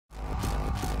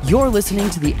You're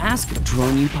listening to the Ask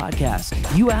Drone U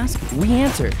podcast. You ask, we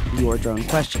answer your drone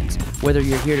questions. Whether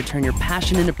you're here to turn your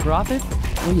passion into profit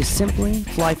or you simply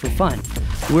fly for fun,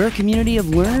 we're a community of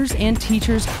learners and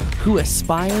teachers who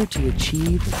aspire to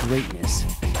achieve greatness.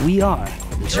 We are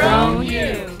Drone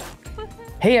U.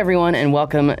 Hey everyone, and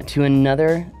welcome to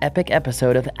another epic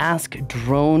episode of Ask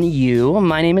Drone U.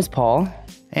 My name is Paul.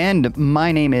 And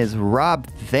my name is Rob.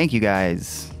 Thank you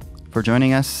guys for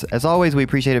joining us. As always, we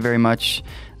appreciate it very much.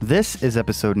 This is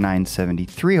episode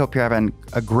 973. Hope you're having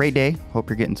a great day. Hope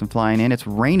you're getting some flying in. It's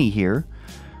rainy here,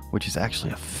 which is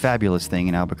actually a fabulous thing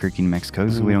in Albuquerque, New Mexico,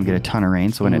 because we don't get a ton of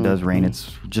rain. So when it does rain,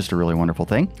 it's just a really wonderful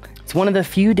thing. It's one of the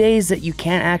few days that you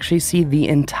can't actually see the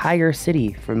entire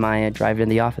city from my drive to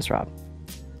the office, Rob.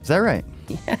 Is that right?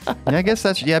 Yeah. I guess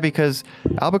that's, because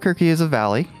Albuquerque is a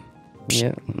valley.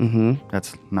 Yeah.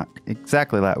 That's not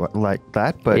exactly like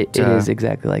that, but it is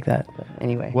exactly like that. But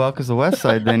anyway. Well, because the west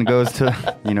side then goes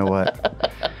to, you know what?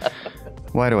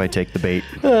 Why do I take the bait?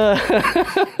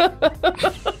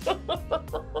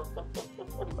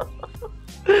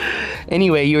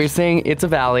 Anyway, you were saying it's a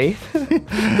valley.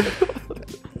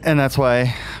 And that's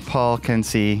why Paul can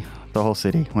see the whole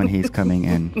city when he's coming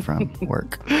in from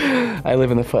work. I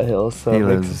live in the foothills, so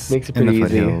it makes it pretty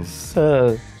easy.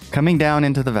 Foothills. Coming down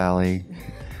into the valley,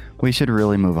 we should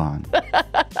really move on.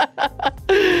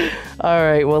 All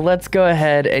right, well, let's go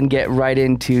ahead and get right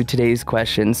into today's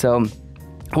question. So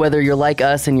whether you're like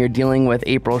us and you're dealing with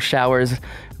April showers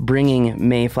bringing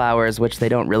May flowers, which they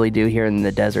don't really do here in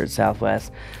the desert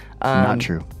Southwest. Not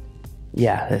true.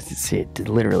 Yeah, that's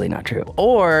literally not true.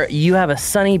 Or you have a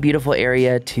sunny, beautiful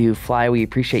area to fly. We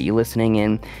appreciate you listening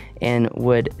in and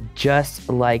would just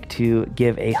like to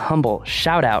give a humble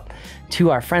shout out to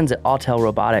our friends at Autel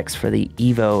Robotics for the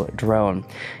Evo drone.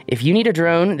 If you need a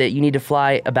drone that you need to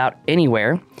fly about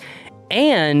anywhere,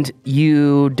 and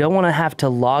you don't want to have to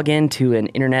log into an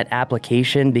internet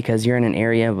application because you're in an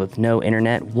area with no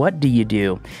internet, what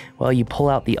do? Well, you pull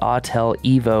out the Autel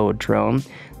Evo drone.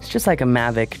 It's just like a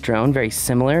Mavic drone, very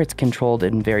similar. It's controlled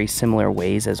in very similar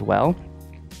ways as well.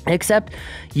 Except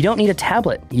you don't need a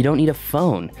tablet. You don't need a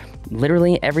phone.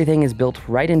 Literally everything is built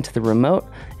right into the remote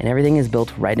and everything is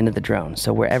built right into the drone.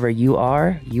 So wherever you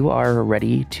are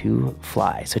ready to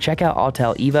fly. So check out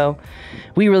Autel Evo.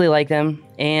 We really like them.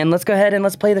 And let's go ahead and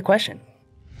let's play the question.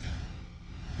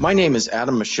 My name is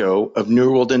Adam Michaud of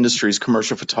New World Industries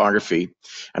Commercial Photography,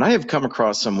 and I have come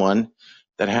across someone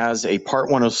that has a Part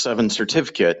 107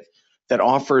 certificate that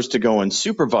offers to go and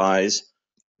supervise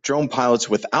drone pilots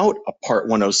without a Part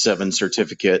 107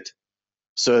 certificate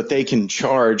so that they can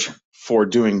charge for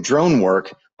doing drone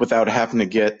work without having to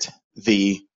get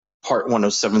the Part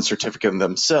 107 certificate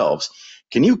themselves.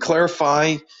 Can you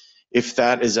clarify if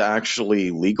that is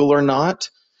actually legal or not?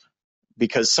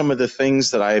 Because some of the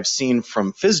things that I have seen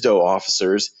from FSDO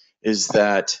officers is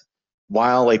that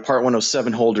while a Part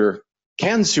 107 holder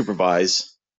can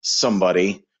supervise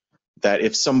somebody, that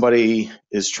if somebody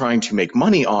is trying to make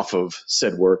money off of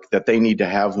said work, that they need to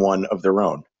have one of their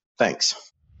own. Thanks.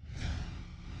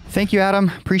 Thank you, Adam.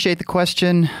 Appreciate the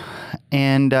question.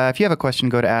 And if you have a question,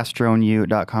 go to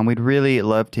AskDroneU.com. We'd really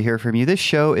love to hear from you. This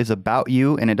show is about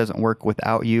you, and it doesn't work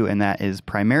without you, and that is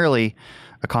primarily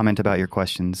a comment about your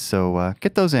questions. So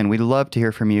get those in. We'd love to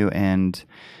hear from you, and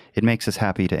it makes us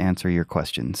happy to answer your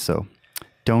questions. So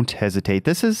don't hesitate.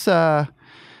 This is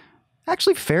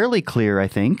actually fairly clear, I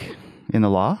think, in the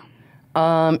law.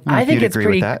 I think it's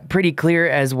pretty clear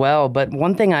as well. But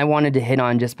one thing I wanted to hit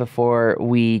on just before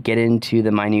we get into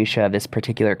the minutia of this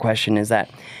particular question is that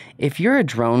if you're a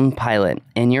drone pilot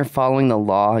and you're following the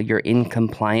law, you're in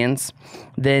compliance,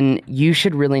 then you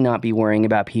should really not be worrying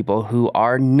about people who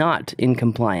are not in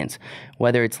compliance,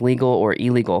 whether it's legal or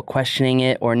illegal, questioning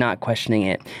it or not questioning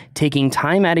it, taking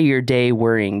time out of your day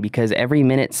worrying, because every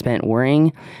minute spent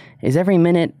worrying is every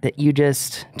minute that you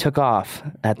just took off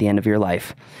at the end of your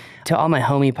life. To all my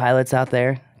homie pilots out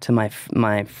there, to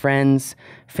my friends,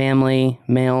 family,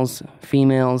 males,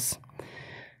 females,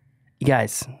 you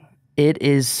guys, it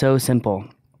is so simple.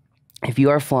 If you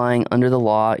are flying under the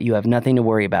law, you have nothing to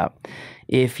worry about.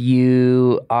 If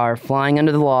you are flying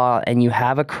under the law and you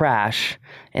have a crash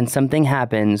and something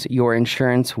happens, your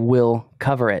insurance will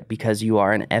cover it because you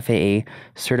are an FAA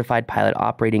certified pilot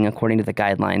operating according to the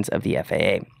guidelines of the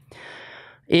FAA.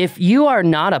 If you are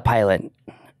not a pilot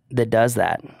that does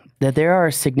that there are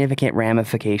significant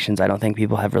ramifications I don't think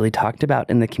people have really talked about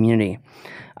in the community.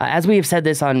 As we have said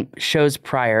this on shows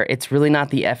prior, it's really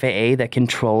not the FAA that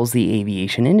controls the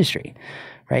aviation industry,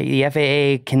 right? The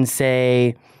FAA can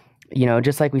say,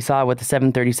 just like we saw with the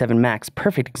 737 MAX,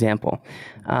 perfect example.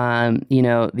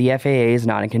 The FAA is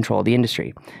not in control of the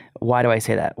industry. Why do I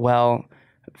say that? Well,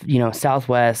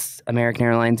 Southwest, American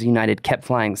Airlines, United kept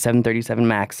flying 737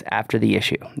 MAX after the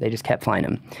issue. They just kept flying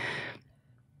them.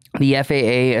 The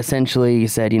FAA essentially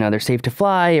said, they're safe to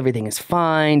fly, everything is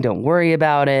fine, don't worry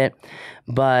about it.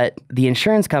 But the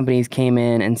insurance companies came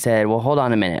in and said, well, hold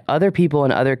on a minute. Other people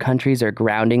in other countries are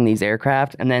grounding these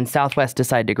aircraft, and then Southwest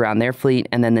decided to ground their fleet,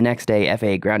 and then the next day,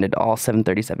 FAA grounded all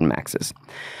 737 MAXs.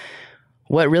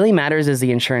 What really matters is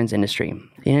the insurance industry.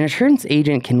 An insurance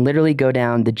agent can literally go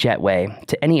down the jetway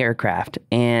to any aircraft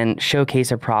and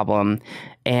showcase a problem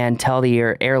and tell the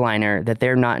airliner that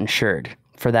they're not insured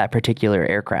for that particular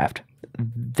aircraft.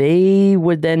 They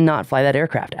would then not fly that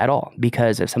aircraft at all,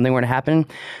 because if something were to happen,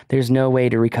 there's no way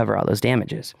to recover all those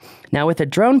damages. Now, with a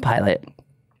drone pilot,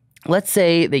 let's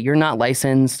say that you're not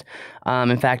licensed.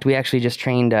 In fact, we actually just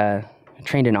trained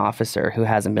an officer who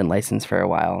hasn't been licensed for a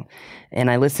while. And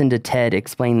I listened to Ted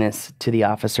explain this to the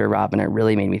officer, Rob, and it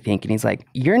really made me think. And he's like,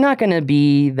 you're not going to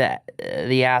be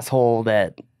the asshole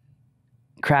that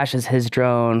crashes his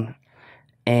drone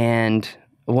and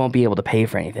won't be able to pay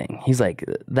for anything. He's like,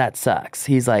 that sucks.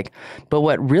 He's like, but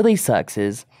what really sucks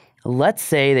is, let's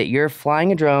say that you're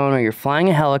flying a drone or you're flying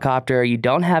a helicopter, you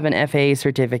don't have an FAA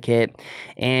certificate,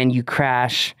 and you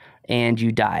crash and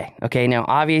you die. Okay, now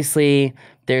obviously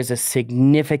there's a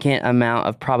significant amount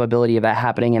of probability of that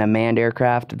happening in a manned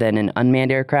aircraft than an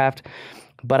unmanned aircraft.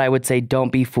 But I would say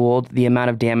don't be fooled. The amount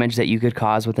of damage that you could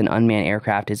cause with an unmanned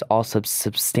aircraft is also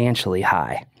substantially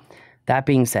high. That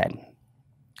being said,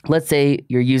 let's say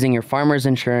you're using your farmer's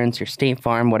insurance, your State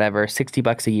Farm, whatever,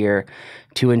 $60 a year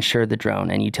to insure the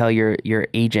drone. And you tell your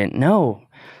agent, no,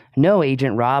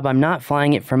 Agent Rob, I'm not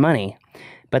flying it for money.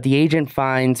 But the agent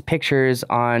finds pictures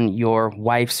on your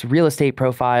wife's real estate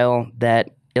profile that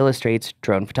illustrates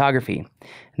drone photography.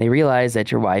 And they realize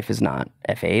that your wife is not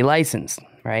FAA licensed,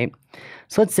 right?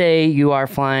 So let's say you are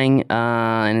flying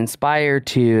an Inspire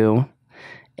 2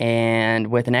 and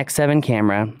with an X7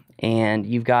 camera, and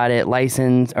you've got it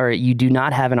licensed, or you do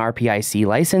not have an RPIC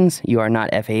license. You are not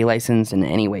FAA licensed in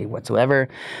any way whatsoever.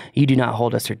 You do not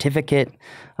hold a certificate.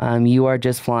 You are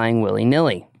just flying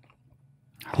willy-nilly.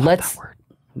 That word.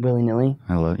 Willy-nilly?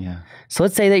 I love it, yeah. So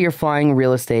let's say that you're flying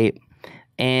real estate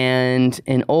and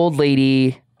an old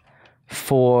lady,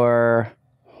 for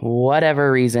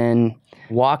whatever reason,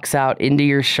 walks out into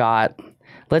your shot.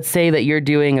 Let's say that you're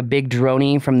doing a big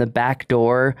droney from the back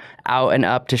door out and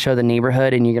up to show the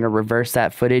neighborhood, and you're going to reverse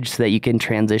that footage so that you can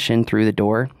transition through the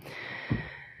door.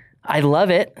 I love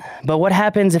it, but what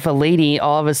happens if a lady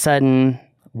all of a sudden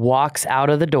walks out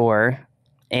of the door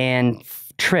and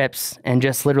trips and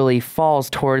just literally falls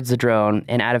towards the drone,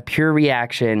 and out of pure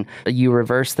reaction, you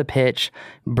reverse the pitch,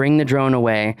 bring the drone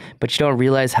away, but you don't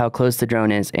realize how close the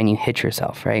drone is and you hit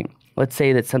yourself, right? Let's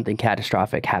say that something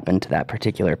catastrophic happened to that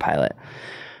particular pilot.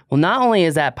 Well, not only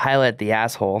is that pilot the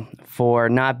asshole for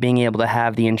not being able to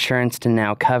have the insurance to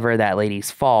now cover that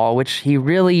lady's fall, which he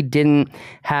really didn't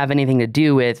have anything to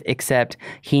do with, except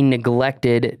he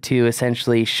neglected to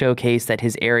essentially showcase that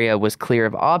his area was clear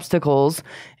of obstacles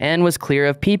and was clear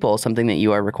of people, something that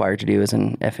you are required to do as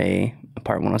an FAA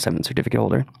Part 107 certificate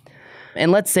holder.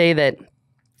 And let's say that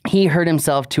he hurt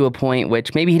himself to a point,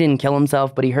 which maybe he didn't kill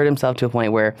himself, but he hurt himself to a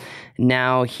point where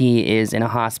now he is in a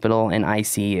hospital in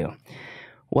ICU.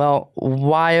 Well,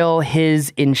 while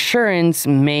his insurance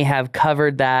may have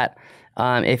covered that,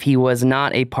 if he was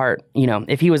not a part,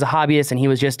 if he was a hobbyist and he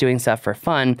was just doing stuff for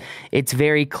fun, it's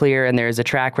very clear, and there's a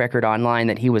track record online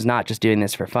that he was not just doing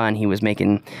this for fun. He was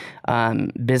making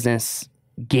business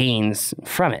gains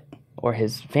from it, or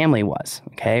his family was,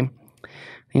 okay?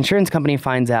 The insurance company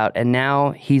finds out, and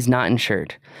now he's not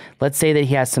insured. Let's say that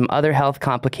he has some other health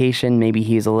complication. Maybe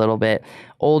he's a little bit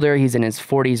older. He's in his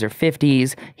 40s or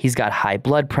 50s. He's got high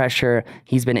blood pressure.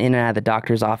 He's been in and out of the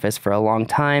doctor's office for a long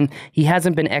time. He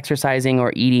hasn't been exercising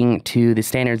or eating to the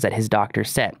standards that his doctor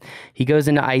set. He goes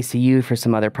into ICU for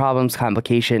some other problems,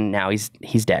 complication. Now he's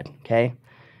dead, okay?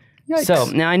 Yikes. So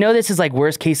now I know this is like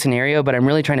worst case scenario, but I'm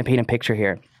really trying to paint a picture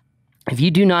here. If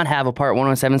you do not have a Part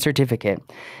 107 certificate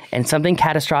and something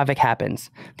catastrophic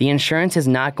happens, the insurance is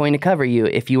not going to cover you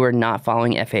if you are not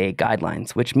following FAA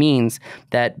guidelines, which means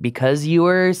that because you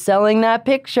were selling that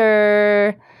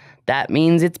picture, that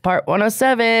means it's Part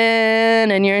 107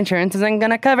 and your insurance isn't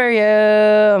going to cover you.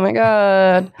 Oh my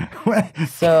God.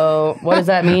 So what does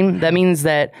that mean? That means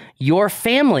that your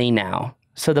family now,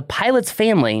 so the pilot's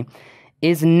family,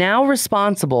 is now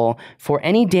responsible for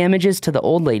any damages to the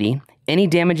old lady, any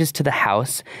damages to the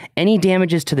house, any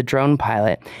damages to the drone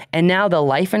pilot, and now the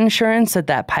life insurance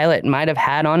that pilot might have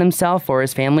had on himself or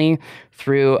his family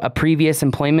through a previous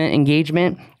employment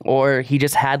engagement, or he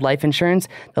just had life insurance,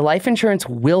 the life insurance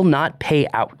will not pay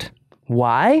out.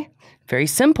 Why? Very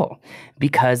simple.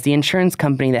 Because the insurance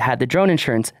company that had the drone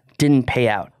insurance didn't pay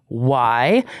out.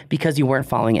 Why? Because you weren't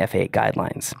following FAA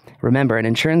guidelines. Remember, an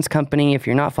insurance company, if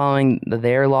you're not following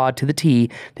their law to the T,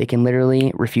 they can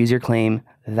literally refuse your claim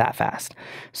that fast.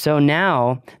 So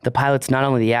now the pilot's not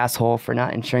only the asshole for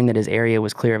not ensuring that his area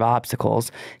was clear of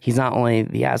obstacles, he's not only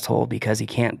the asshole because he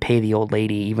can't pay the old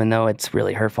lady, even though it's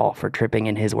really her fault for tripping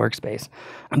in his workspace.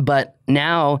 But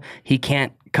now he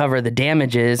can't cover the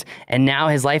damages, and now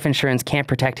his life insurance can't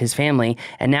protect his family,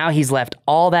 and now he's left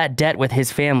all that debt with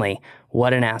his family.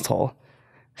 What an asshole.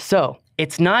 So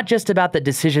it's not just about the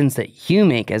decisions that you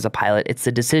make as a pilot, it's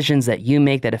the decisions that you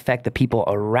make that affect the people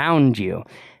around you.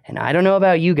 And I don't know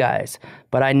about you guys,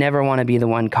 but I never want to be the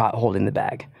one caught holding the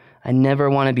bag. I never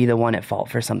want to be the one at fault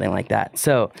for something like that.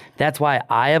 So that's why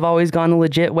I have always gone the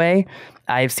legit way.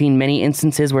 I've seen many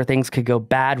instances where things could go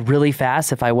bad really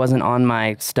fast if I wasn't on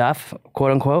my stuff,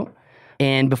 quote unquote.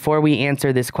 And before we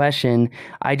answer this question,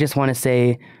 I just want to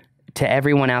say to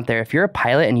everyone out there, if you're a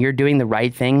pilot and you're doing the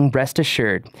right thing, rest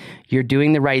assured, you're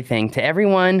doing the right thing. To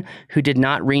everyone who did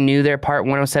not renew their Part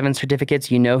 107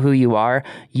 certificates, you know who you are.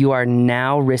 You are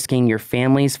now risking your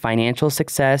family's financial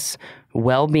success,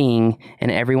 well-being,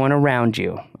 and everyone around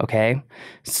you. Okay,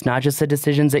 it's not just the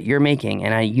decisions that you're making,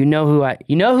 and you know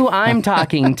who I'm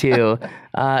talking to.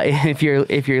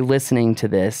 If you're listening to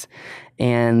this,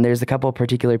 and there's a couple of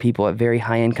particular people at very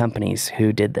high-end companies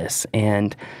who did this,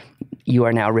 and you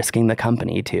are now risking the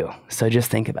company too. So just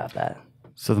think about that.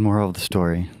 So the moral of the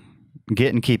story,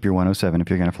 get and keep your 107 if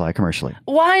you're going to fly commercially.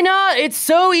 Why not? It's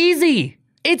so easy.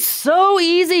 It's so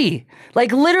easy.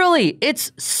 Like literally,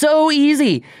 it's so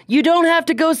easy. You don't have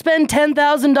to go spend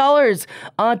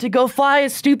 $10,000 to go fly a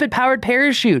stupid powered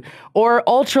parachute or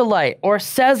ultralight or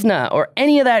Cessna or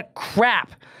any of that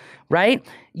crap, right?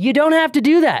 You don't have to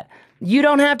do that. You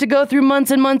don't have to go through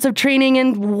months and months of training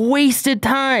and wasted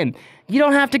time. You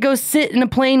don't have to go sit in a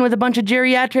plane with a bunch of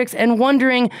geriatrics and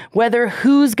wondering whether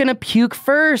who's going to puke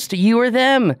first, you or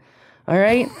them. All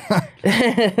right?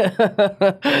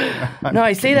 No,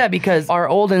 I say that because our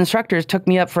old instructors took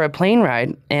me up for a plane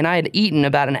ride, and I had eaten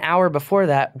about an hour before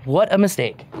that. What a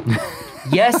mistake.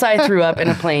 Yes, I threw up in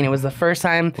a plane. It was the first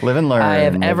time Live and learn, I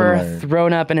have ever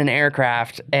thrown up in an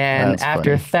aircraft. And That's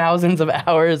after funny. thousands of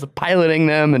hours of piloting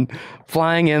them and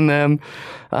flying in them,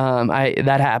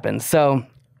 that happened. So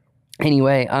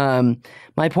anyway,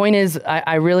 my point is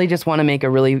I really just want to make a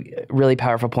really, really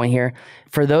powerful point here.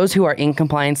 For those who are in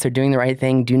compliance, they're doing the right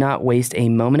thing, do not waste a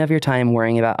moment of your time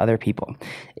worrying about other people.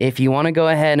 If you want to go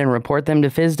ahead and report them to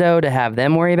FSDO to have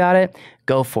them worry about it,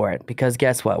 go for it. Because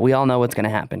guess what? We all know what's going to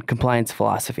happen. Compliance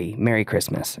philosophy. Merry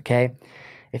Christmas, okay?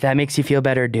 If that makes you feel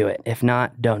better, do it. If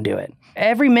not, don't do it.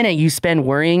 Every minute you spend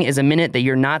worrying is a minute that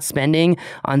you're not spending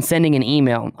on sending an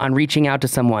email, on reaching out to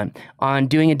someone, on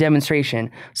doing a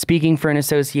demonstration, speaking for an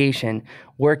association,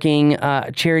 working a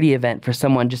charity event for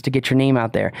someone just to get your name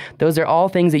out there. Those are all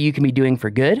things that you can be doing for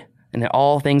good, and they're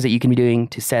all things that you can be doing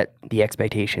to set the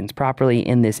expectations properly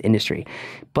in this industry.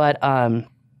 But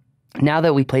now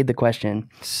that we played the question.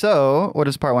 So what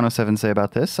does Part 107 say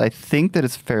about this? I think that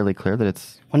it's fairly clear that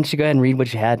it's... Why don't you go ahead and read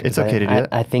what you had? It's okay to do it.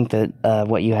 I think that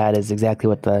what you had is exactly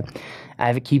what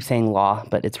I keep saying law,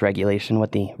 but it's regulation,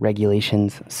 what the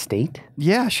regulations state.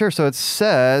 Yeah, sure. So it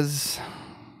says,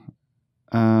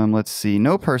 let's see,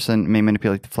 no person may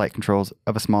manipulate the flight controls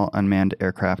of a small unmanned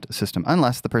aircraft system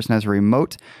unless the person has a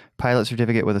remote pilot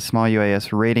certificate with a small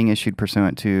UAS rating issued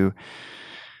pursuant to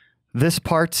this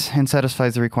part and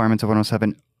satisfies the requirements of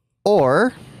 107,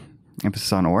 or,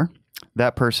 emphasis on or,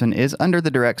 that person is under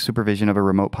the direct supervision of a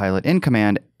remote pilot in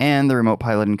command, and the remote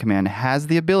pilot in command has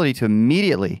the ability to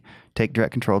immediately take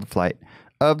direct control of the flight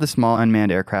of the small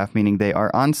unmanned aircraft, meaning they are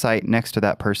on site next to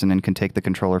that person and can take the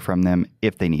controller from them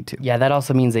if they need to. Yeah, that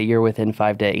also means that you're within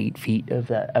 5 to 8 feet of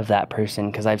that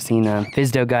person, because I've seen a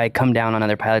FSDO guy come down on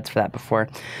other pilots for that before.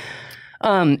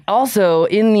 Also,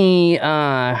 in the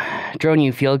Drone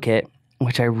U field kit,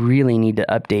 which I really need to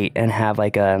update and have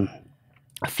like a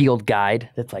field guide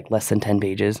that's like less than 10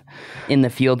 pages. In the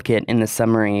field kit, in the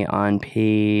summary on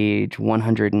page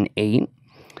 108,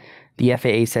 the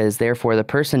FAA says, therefore, the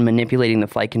person manipulating the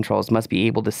flight controls must be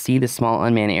able to see the small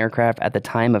unmanned aircraft at the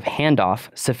time of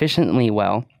handoff sufficiently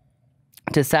well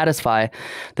to satisfy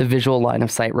the visual line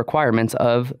of sight requirements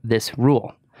of this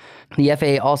rule. The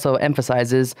FAA also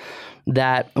emphasizes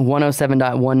that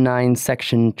 107.19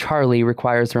 section Charlie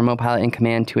requires the remote pilot in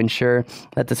command to ensure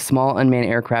that the small unmanned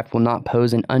aircraft will not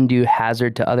pose an undue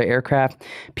hazard to other aircraft,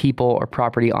 people, or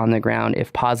property on the ground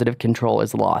if positive control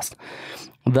is lost.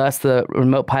 Thus, the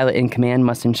remote pilot in command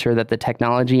must ensure that the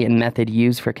technology and method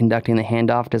used for conducting the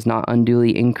handoff does not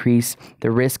unduly increase the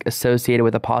risk associated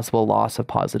with a possible loss of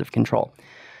positive control.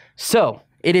 So,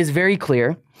 it is very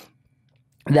clear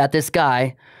that this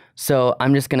guy, so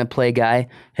I'm just going to play guy,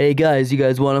 hey guys, you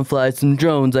guys want to fly some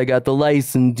drones? I got the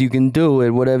license, you can do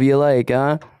it, whatever you like,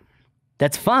 huh?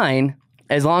 That's fine,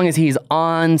 as long as he's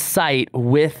on site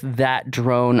with that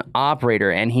drone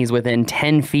operator and he's within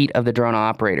 10 feet of the drone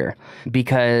operator,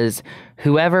 because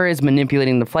whoever is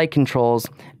manipulating the flight controls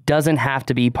doesn't have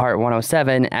to be Part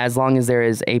 107 as long as there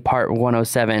is a Part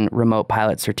 107 remote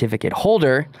pilot certificate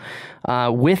holder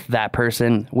with that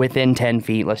person within 10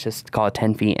 feet, let's just call it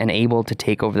 10 feet, and able to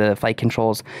take over the flight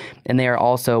controls. And they are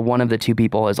also, one of the two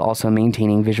people is also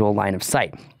maintaining visual line of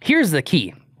sight. Here's the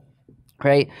key,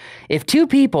 right? If two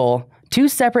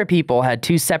separate people had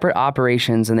two separate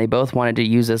operations and they both wanted to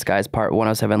use this guy's Part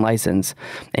 107 license,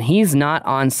 and he's not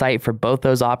on site for both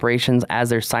those operations as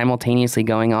they're simultaneously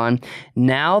going on,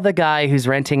 now the guy who's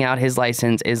renting out his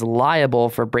license is liable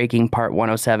for breaking Part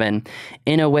 107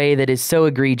 in a way that is so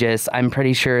egregious, I'm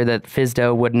pretty sure that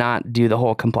FSDO would not do the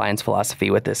whole compliance philosophy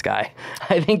with this guy.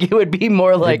 I think it would be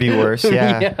more like... It'd be worse,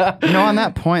 yeah. You know, on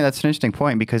that point, that's an interesting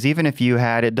point, because even if you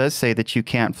had, it does say that you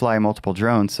can't fly multiple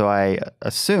drones, so I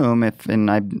assume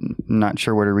and I'm not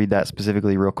sure where to read that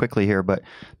specifically real quickly here, but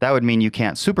that would mean you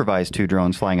can't supervise two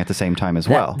drones flying at the same time as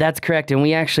well. That's correct. And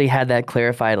we actually had that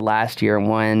clarified last year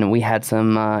when we had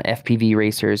some FPV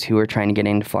racers who were trying to get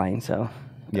into flying. So,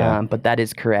 yeah. But that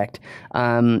is correct.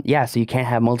 So you can't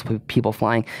have multiple people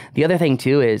flying. The other thing,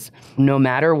 too, is no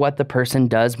matter what the person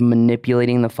does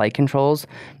manipulating the flight controls,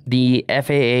 the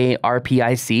FAA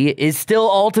RPIC is still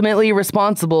ultimately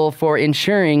responsible for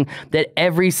ensuring that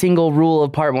every single rule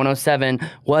of Part 107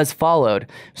 was followed.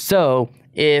 So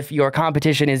if your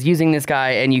competition is using this guy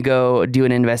and you go do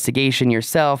an investigation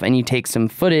yourself and you take some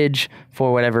footage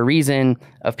for whatever reason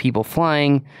of people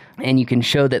flying and you can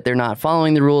show that they're not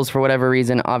following the rules for whatever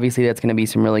reason, obviously that's going to be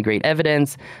some really great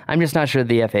evidence. I'm just not sure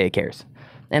the FAA cares.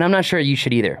 And I'm not sure you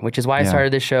should either, which is why I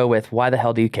started this show with, why the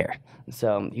hell do you care?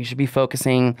 So you should be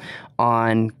focusing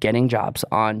on getting jobs,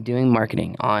 on doing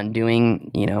marketing, on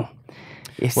doing,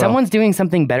 if someone's doing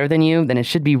something better than you, then it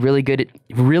should be really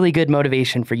good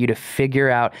motivation for you to figure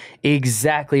out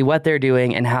exactly what they're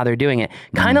doing and how they're doing it.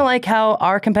 Kind of like how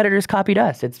our competitors copied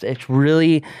us. It's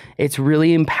really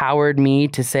empowered me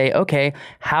to say, okay,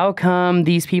 how come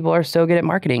these people are so good at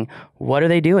marketing? What are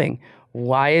they doing?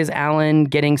 Why is Alan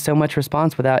getting so much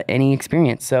response without any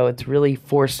experience? So it's really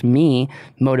forced me,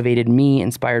 motivated me,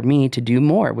 inspired me to do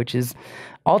more, which is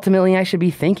ultimately I should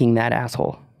be thanking that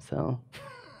asshole. So...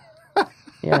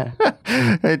 Yeah.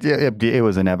 It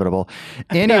was inevitable.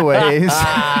 Anyways,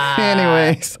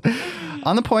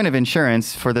 on the point of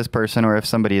insurance for this person, or if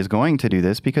somebody is going to do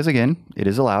this, because again, it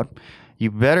is allowed, you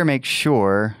better make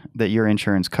sure that your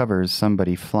insurance covers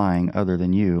somebody flying other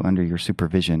than you under your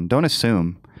supervision. Don't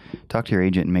assume. Talk to your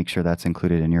agent and make sure that's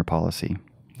included in your policy.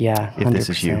 Yeah, 100%. If this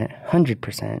is you.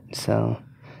 100%. So...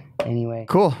 Anyway,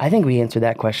 cool. I think we answered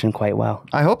that question quite well.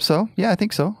 I hope so. Yeah, I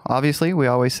think so. Obviously, we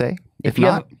always say, if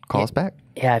not, call us back.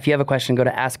 Yeah, if you have a question, go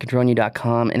to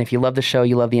askdroneyou.com. And if you love the show,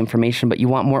 you love the information, but you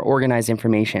want more organized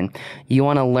information, you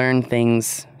want to learn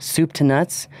things soup to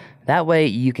nuts, that way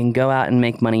you can go out and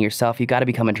make money yourself. You got to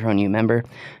become a DroneU member.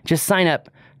 Just sign up,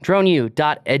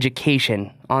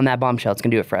 droneu.education. On that bombshell, it's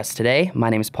going to do it for us today.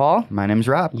 My name is Paul. My name is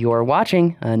Rob. You're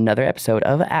watching another episode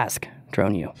of Ask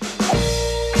DroneU.